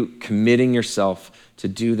 Are you committing yourself to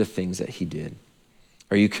do the things that he did?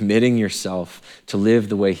 Are you committing yourself to live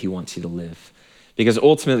the way he wants you to live? Because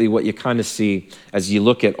ultimately what you kind of see as you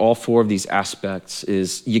look at all four of these aspects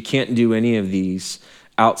is you can't do any of these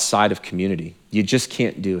outside of community. You just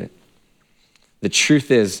can't do it. The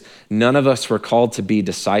truth is, none of us were called to be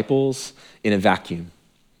disciples in a vacuum.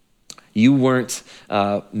 You weren't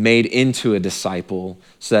made into a disciple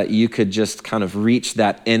so that you could just kind of reach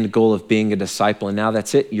that end goal of being a disciple, and now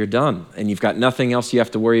that's it, you're done. And you've got nothing else you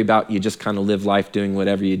have to worry about. You just kind of live life doing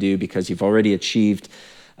whatever you do because you've already achieved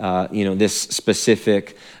this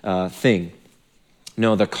specific thing.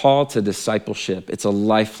 No, the call to discipleship, it's a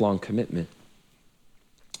lifelong commitment.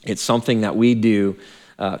 It's something that we do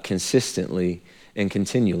consistently and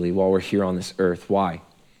continually while we're here on this earth. Why?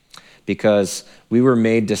 Because we were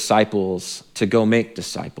made disciples to go make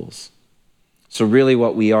disciples. So really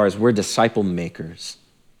what we are is we're disciple makers,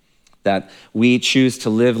 that we choose to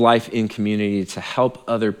live life in community to help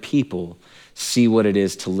other people see what it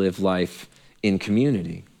is to live life in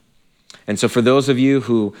community. And so for those of you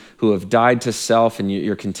who have died to self and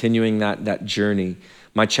you're continuing that journey,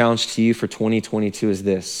 my challenge to you for 2022 is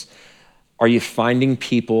this. Are you finding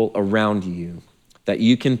people around you that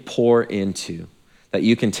you can pour into, that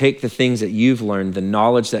you can take the things that you've learned, the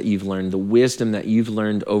knowledge that you've learned, the wisdom that you've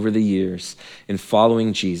learned over the years in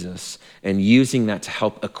following Jesus and using that to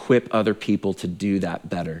help equip other people to do that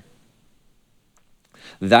better?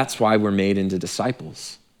 That's why we're made into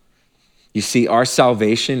disciples. You see, our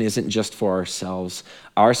salvation isn't just for ourselves.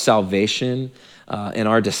 Our salvation and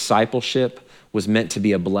our discipleship was meant to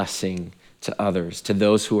be a blessing to others, to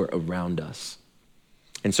those who are around us.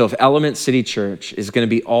 And so if Element City Church is going to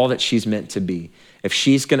be all that she's meant to be, if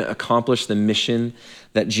she's going to accomplish the mission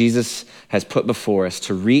that Jesus has put before us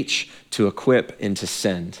to reach, to equip, and to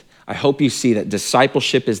send, I hope you see that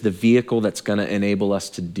discipleship is the vehicle that's going to enable us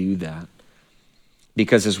to do that.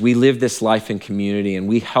 Because as we live this life in community and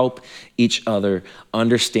we help each other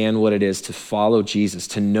understand what it is to follow Jesus,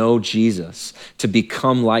 to know Jesus, to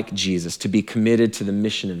become like Jesus, to be committed to the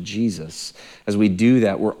mission of Jesus, as we do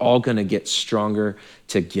that, we're all going to get stronger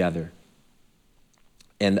together.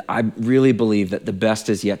 And I really believe that the best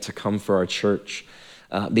is yet to come for our church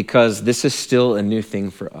because this is still a new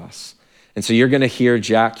thing for us. And so you're going to hear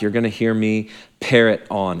Jack, you're going to hear me parrot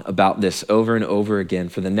on about this over and over again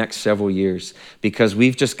for the next several years because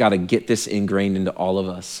we've just got to get this ingrained into all of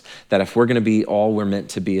us, that if we're going to be all we're meant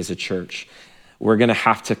to be as a church, we're going to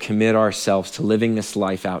have to commit ourselves to living this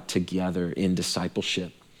life out together in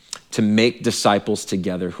discipleship, to make disciples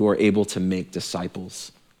together who are able to make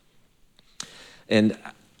disciples. And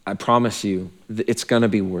I promise you, it's going to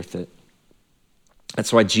be worth it.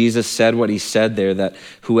 That's why Jesus said what he said there, that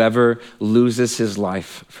whoever loses his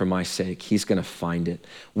life for my sake, he's going to find it.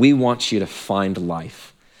 We want you to find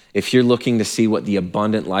life. If you're looking to see what the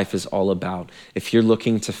abundant life is all about, if you're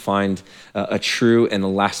looking to find a true and a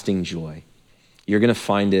lasting joy, you're going to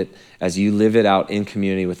find it as you live it out in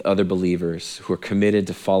community with other believers who are committed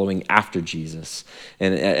to following after Jesus.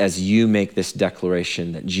 And as you make this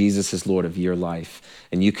declaration that Jesus is Lord of your life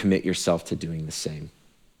and you commit yourself to doing the same.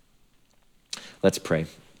 Let's pray.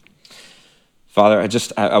 Father,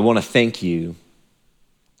 I want to thank you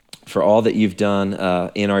for all that you've done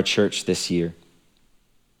in our church this year.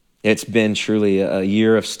 It's been truly a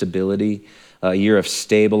year of stability, a year of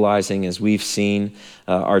stabilizing as we've seen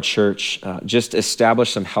our church just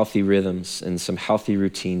establish some healthy rhythms and some healthy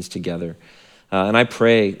routines together. And I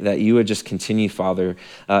pray that you would just continue, Father,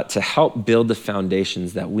 to help build the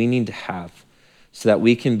foundations that we need to have so that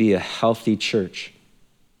we can be a healthy church.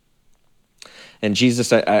 And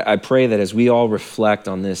Jesus, I pray that as we all reflect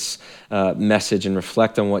on this message and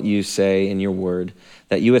reflect on what you say in your word,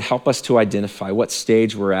 that you would help us to identify what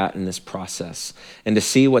stage we're at in this process and to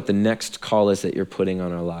see what the next call is that you're putting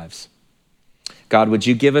on our lives. God, would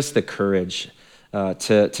you give us the courage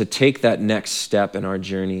to take that next step in our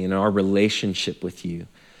journey, in our relationship with you,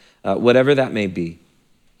 whatever that may be.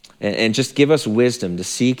 And just give us wisdom to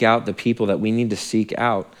seek out the people that we need to seek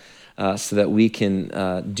out so that we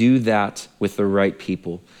can do that with the right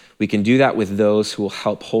people. We can do that with those who will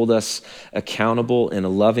help hold us accountable in a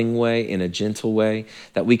loving way, in a gentle way,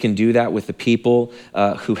 that we can do that with the people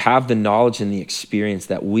who have the knowledge and the experience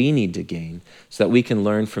that we need to gain so that we can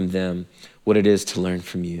learn from them what it is to learn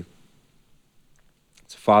from you.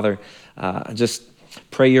 So Father, just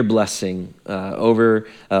pray your blessing over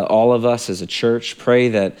all of us as a church. Pray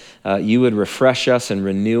that you would refresh us and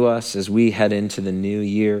renew us as we head into the new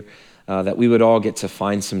year. That we would all get to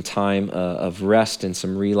find some time of rest and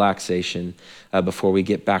some relaxation before we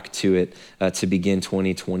get back to it to begin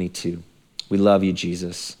 2022. We love you,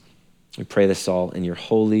 Jesus. We pray this all in your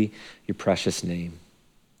holy, your precious name.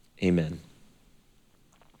 Amen.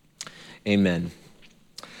 Amen.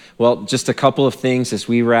 Well, just a couple of things as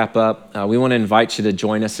we wrap up. We want to invite you to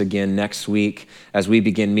join us again next week as we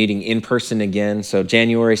begin meeting in person again. So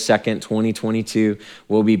January 2nd, 2022,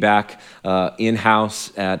 we'll be back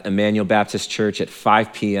in-house at Emmanuel Baptist Church at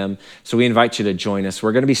 5 p.m. So we invite you to join us.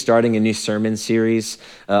 We're going to be starting a new sermon series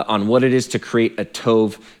on what it is to create a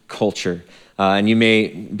Tov culture. And you may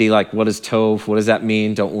be like, what is Tov? What does that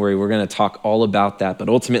mean? Don't worry, we're going to talk all about that. But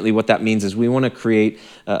ultimately what that means is we want to create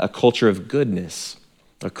a culture of goodness.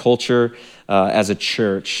 A culture as a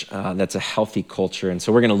church that's a healthy culture. And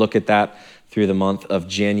so we're going to look at that through the month of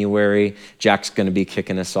January. Jack's going to be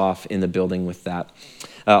kicking us off in the building with that.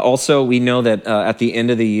 Also, we know that at the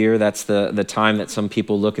end of the year, that's the time that some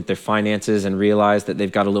people look at their finances and realize that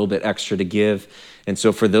they've got a little bit extra to give. And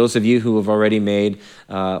so for those of you who have already made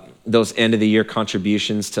those end of the year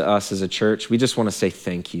contributions to us as a church, we just want to say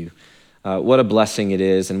thank you. What a blessing it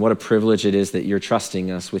is and what a privilege it is that you're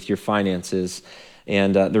trusting us with your finances.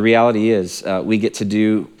 And the reality is we get to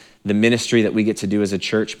do the ministry that we get to do as a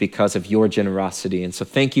church because of your generosity. And so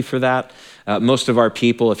thank you for that. Most of our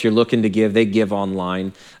people, if you're looking to give, they give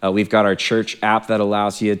online. We've got our church app that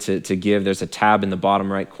allows you to give. There's a tab in the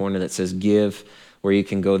bottom right corner that says give, where you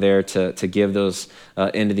can go there to give those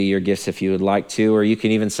end of the year gifts if you would like to, or you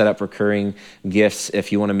can even set up recurring gifts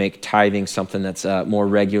if you want to make tithing something that's more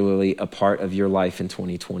regularly a part of your life in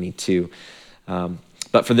 2022.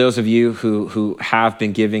 But for those of you who have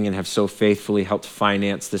been giving and have so faithfully helped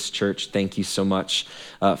finance this church, thank you so much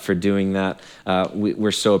for doing that.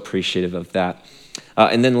 We're so appreciative of that.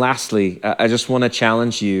 And then lastly, I just want to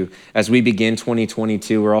challenge you as we begin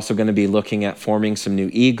 2022, we're also going to be looking at forming some new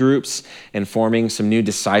e-groups and forming some new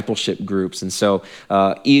discipleship groups. And so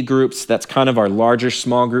e-groups, that's kind of our larger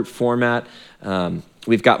small group format.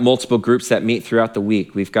 We've got multiple groups that meet throughout the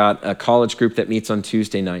week. We've got a college group that meets on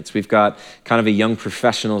Tuesday nights. We've got kind of a young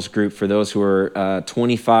professionals group for those who are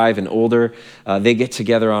 25 and older. They get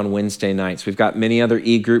together on Wednesday nights. We've got many other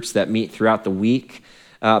e-groups that meet throughout the week.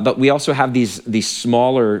 But we also have these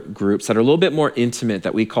smaller groups that are a little bit more intimate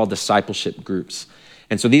that we call discipleship groups.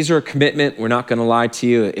 And so these are a commitment. We're not going to lie to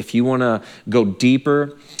you. If you want to go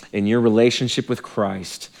deeper in your relationship with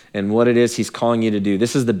Christ and what it is he's calling you to do,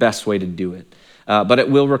 this is the best way to do it. But it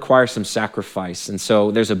will require some sacrifice. And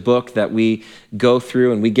so there's a book that we go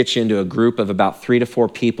through and we get you into a group of about 3 to 4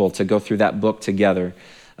 people to go through that book together.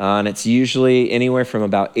 And it's usually anywhere from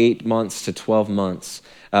about 8 months to 12 months.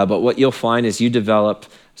 But what you'll find is you develop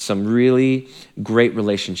some really great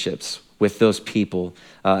relationships with those people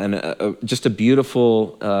and just a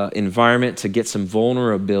beautiful environment to get some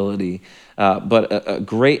vulnerability, but a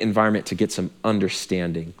great environment to get some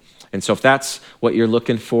understanding. And so if that's what you're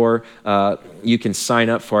looking for, you can sign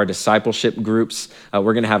up for our discipleship groups.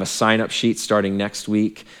 We're going to have a sign-up sheet starting next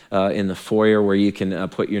week in the foyer where you can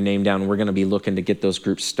put your name down. We're going to be looking to get those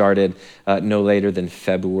groups started no later than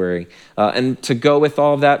February. And to go with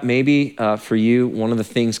all of that, maybe for you, one of the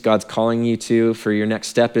things God's calling you to for your next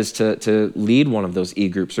step is to lead one of those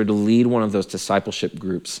e-groups or to lead one of those discipleship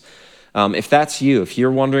groups. If that's you, if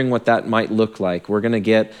you're wondering what that might look like, we're going to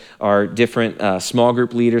get our different small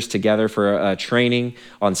group leaders together for a training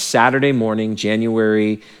on Saturday morning,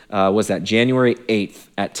 January 8th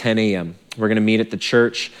at 10 a.m. We're going to meet at the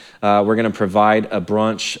church. We're going to provide a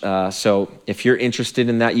brunch. So if you're interested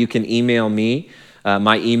in that, you can email me.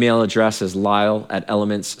 My email address is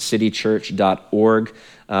lyle@elementscitychurch.org.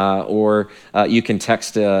 Or you can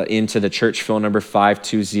text into the church phone number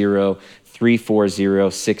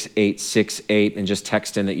 520-340-6868 and just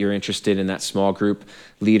text in that you're interested in that small group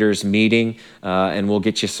leaders meeting, and we'll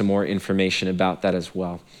get you some more information about that as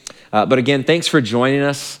well. But again, thanks for joining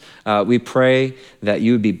us. We pray that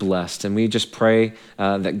you would be blessed, and we just pray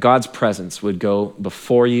that God's presence would go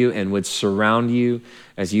before you and would surround you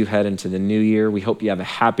as you head into the new year. We hope you have a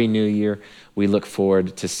happy new year. We look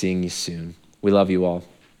forward to seeing you soon. We love you all.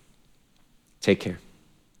 Take care.